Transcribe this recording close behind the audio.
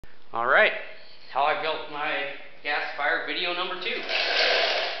Alright, how I built my gasifier video number 2.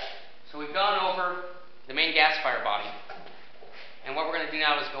 So we've gone over the main gasifier body, and what we're going to do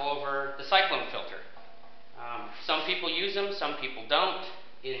now is go over the cyclone filter. Some people use them, some people don't.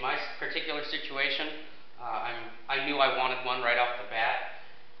 In my particular situation, I knew I wanted one right off the bat.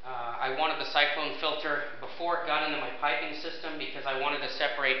 I wanted the cyclone filter before it got into my piping system because I wanted to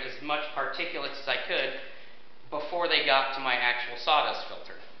separate as much particulates as I could before they got to my actual sawdust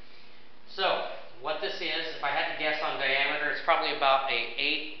filter. So, what this is, if I had to guess on diameter, it's probably about a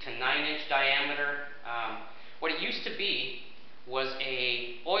 8 to 9 inch diameter. What it used to be was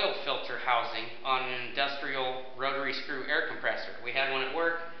a oil filter housing on an industrial rotary screw air compressor. We had one at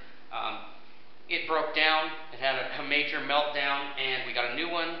work. It broke down. It had a major meltdown, and we got a new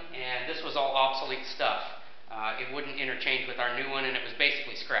one, and this was all obsolete stuff. It wouldn't interchange with our new one, and it was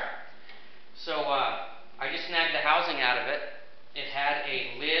basically scrap. So I just snagged the housing out of it. It had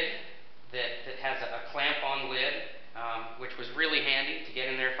a lid that has a clamp-on lid, which was really handy to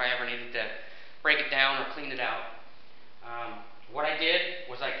get in there if I ever needed to break it down or clean it out. What I did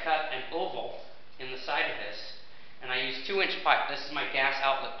was I cut an oval in the side of this, and I used 2-inch pipe. This is my gas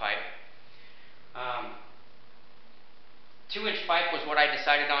outlet pipe. 2-inch pipe was what I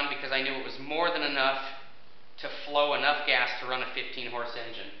decided on because I knew it was more than enough to flow enough gas to run a 15-horse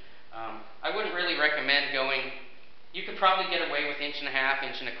engine. I wouldn't really recommend going. You could probably get away with 1.5 inches, 1.25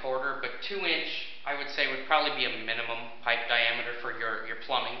 inches, but 2-inch I would say would probably be a minimum pipe diameter for your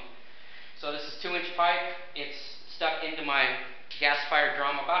plumbing. So this is 2-inch pipe. It's stuck into my gasifier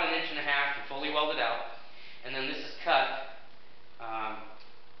drum about 1.5 inches and fully welded out. And then this is cut. I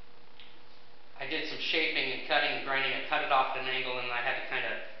did some shaping and cutting and grinding. I cut it off at an angle, and I had to kind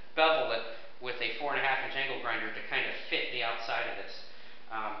of bevel it with a 4.5-inch angle grinder to kind of fit the outside of this.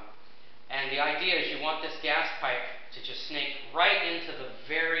 And the idea is you want this gas pipe to just snake right into the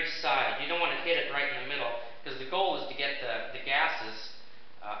very side. You don't want to hit it right in the middle, because the goal is to get the gases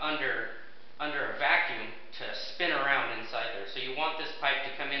under a vacuum to spin around inside there. So you want this pipe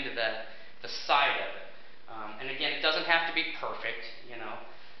to come into the side of it. And again, it doesn't have to be perfect, you know.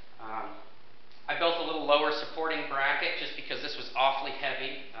 I built a little lower supporting bracket just because this was awfully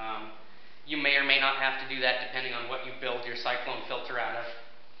heavy. You may or may not have to do that depending on what you build your cyclone filter out of.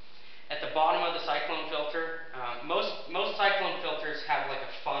 At the bottom of the cyclone filter, most cyclone filters have like a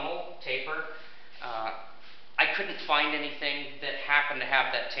funnel taper. I couldn't find anything that happened to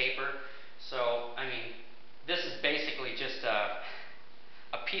have that taper. So, I mean, this is basically just a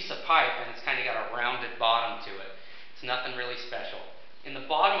piece of pipe, and it's kind of got a rounded bottom to it. It's nothing really special. In the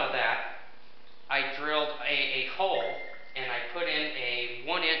bottom of that, I drilled a hole, and I put in a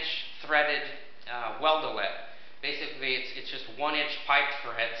 1-inch threaded weldolet. Basically, it's just 1-inch pipe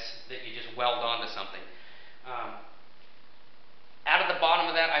threads that you just weld onto something. Out of the bottom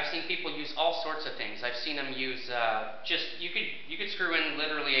of that, I've seen people use all sorts of things. I've seen them use you could screw in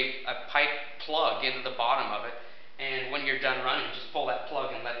literally a pipe plug into the bottom of it, and when you're done running, just pull that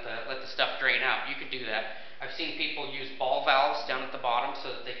plug and let the stuff drain out. You could do that. I've seen people use ball valves down at the bottom so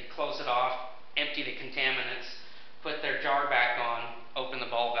that they could close it off, empty the contaminants, put their jar back on, open the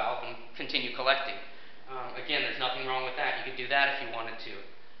ball valve, and continue collecting. Again, there's nothing wrong with that. You could do that if you wanted to.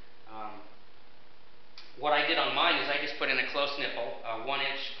 What I did on mine is I just put in a close nipple, a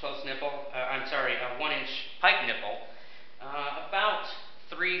 1-inch close nipple, a 1-inch pipe nipple, about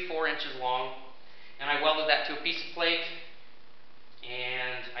 3-4 inches long, and I welded that to a piece of plate,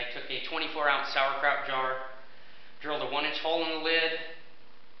 and I took a 24-ounce sauerkraut jar, drilled a 1-inch hole in the lid,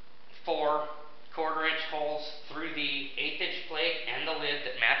 4 1/4-inch holes through the 1/8-inch plate and the lid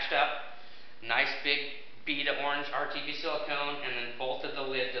that matched up, nice big bead of orange RTV silicone, and then bolted the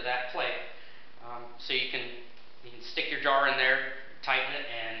lid to that plate. So you can stick your jar in there, tighten it,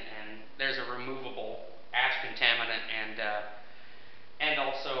 and there's a removable ash contaminant and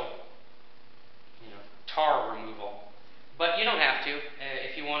also, you know, tar removal. But you don't have to.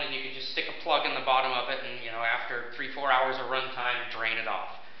 If you wanted, you could just stick a plug in the bottom of it, and you know, after 3-4 hours of run time, drain it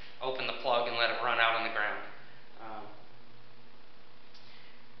off. Open the plug and let it run out on the ground.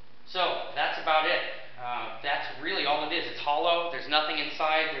 So that's about it. That's really all it is. It's hollow. There's nothing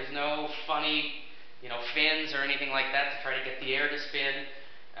inside. There's no funny, you know, fins or anything like that to try to get the air to spin.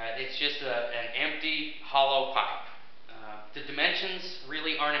 It's just an empty, hollow pipe. The dimensions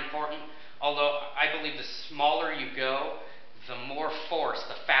really aren't important, although I believe the smaller you go, the more force,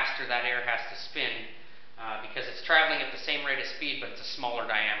 the faster that air has to spin, because it's traveling at the same rate of speed, but it's a smaller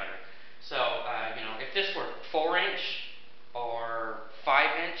diameter. So, you know, if this were 4-inch or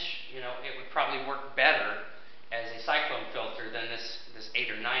 5-inch, you know, it would probably work better as a cyclone filter than this 8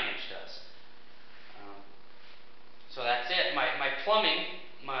 or 9-inch does. So that's it. My plumbing,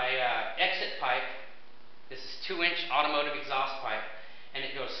 my automotive exhaust pipe, and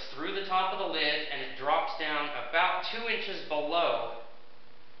it goes through the top of the lid and it drops down about 2 inches below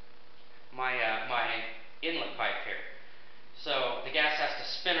my inlet pipe here. So the gas has to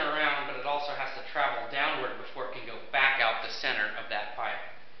spin around, but it also has to travel downward before it can go back out the center of that pipe.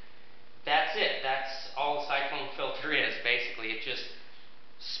 That's it. That's all a cyclone filter is, basically. It just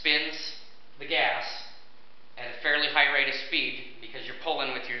spins the gas at a fairly high rate of speed because you're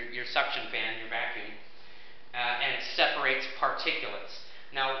pulling with your suction fan, your vacuum, and it separates particulates.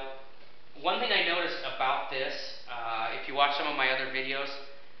 Now, one thing I noticed about this, if you watch some of my other videos,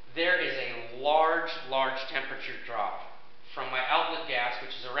 there is a large temperature drop from my outlet gas,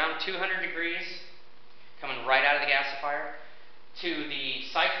 which is around 200 degrees, coming right out of the gasifier, to the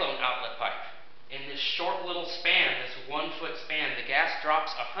Cyclone outlet pipe. In this short little span, this 1 foot span, the gas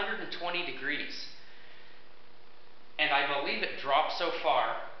drops 120 degrees. And I believe it drops so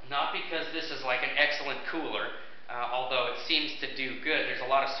far, not because this is like an excellent cooler, although it seems to do good. There's a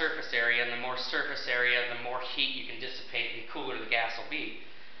lot of surface area, and the more surface area, the more heat you can dissipate, and the cooler the gas will be.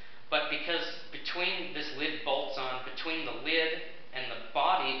 But because between this lid bolts on, between the lid and the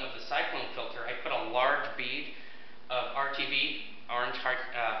body of the Cyclone filter, I put a large bead of RTB, orange high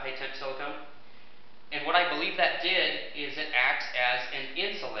temp silicone. And what I believe that did is it acts as an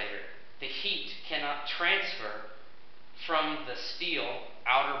insulator. The heat cannot transfer from the steel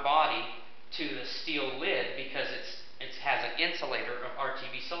outer body to the steel lid because it has an insulator of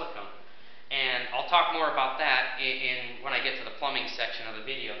RTB silicone. And I'll talk more about that when I get to the plumbing section of the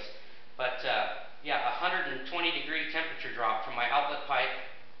videos. But yeah, 120 degree temperature drop from my outlet pipe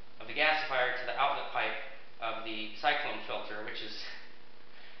of the gasifier to the outlet pipe of the Cyclone filter, which is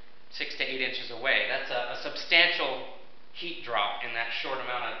 6 to 8 inches away. That's a substantial heat drop in that short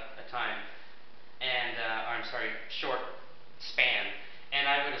amount of time, and short span. And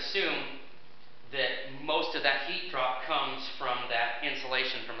I would assume that most of that heat drop comes from that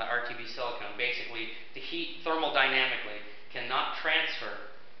insulation from the RTB silicone. Basically, the heat thermodynamically cannot transfer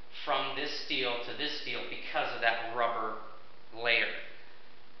from this steel to this steel because of that rubber layer.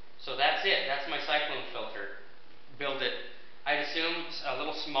 So that's it. That's my Cyclone filter. Build it. I'd assume a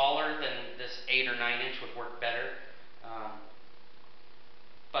little smaller than this 8 or 9 inch would work better.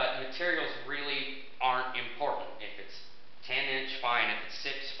 But materials really aren't important. If it's 10 inch, fine. If it's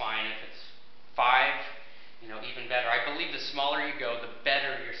 6, fine. If it's 5, even better. I believe the smaller you go, the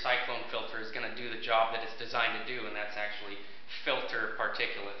better your Cyclone filter is going to do the job that it's designed to do, and that's actually filter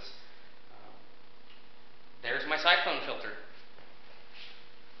particulates. There's my Cyclone filter.